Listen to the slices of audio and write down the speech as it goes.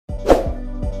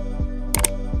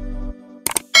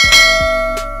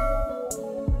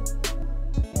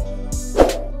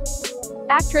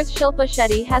Actress Shilpa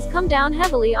Shetty has come down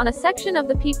heavily on a section of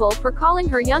the people for calling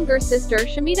her younger sister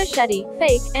Shamita Shetty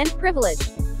fake and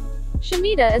privileged.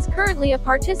 Shamita is currently a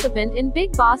participant in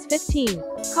Bigg Boss 15.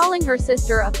 Calling her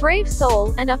sister a brave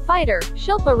soul and a fighter,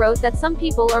 Shilpa wrote that some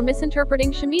people are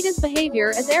misinterpreting Shamita's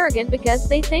behavior as arrogant because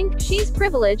they think she's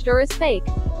privileged or is fake.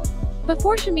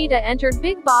 Before Shamita entered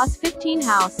Bigg Boss 15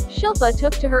 house, Shilpa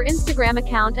took to her Instagram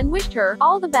account and wished her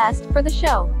all the best for the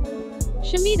show.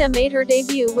 Shamita made her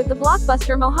debut with the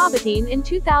blockbuster Mohabbateen in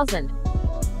 2000.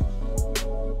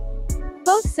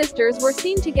 Both sisters were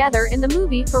seen together in the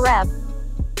movie Fareb.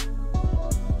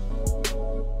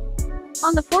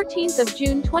 On the 14th of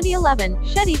June 2011,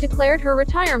 Shetty declared her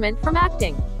retirement from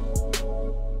acting.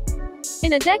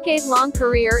 In a decade-long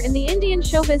career in the Indian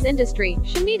showbiz industry,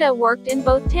 Shamita worked in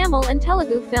both Tamil and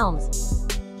Telugu films.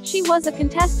 She was a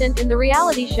contestant in the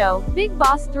reality show, Bigg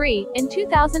Boss 3, in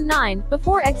 2009,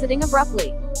 before exiting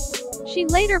abruptly. She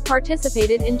later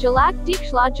participated in Jalak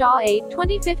Dikhla Ja 8,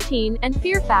 2015, and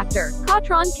Fear Factor,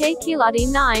 Katran Ke Khiladi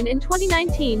 9 in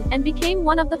 2019, and became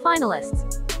one of the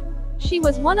finalists. She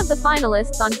was one of the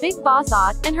finalists on Bigg Boss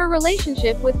 8, and her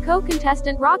relationship with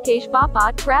co-contestant Rakesh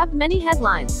Bapat grabbed many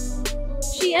headlines.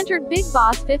 She entered Bigg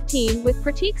Boss 15 with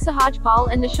Pratik Sahajpal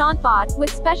and Nishant Bhatt, with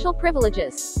special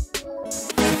privileges.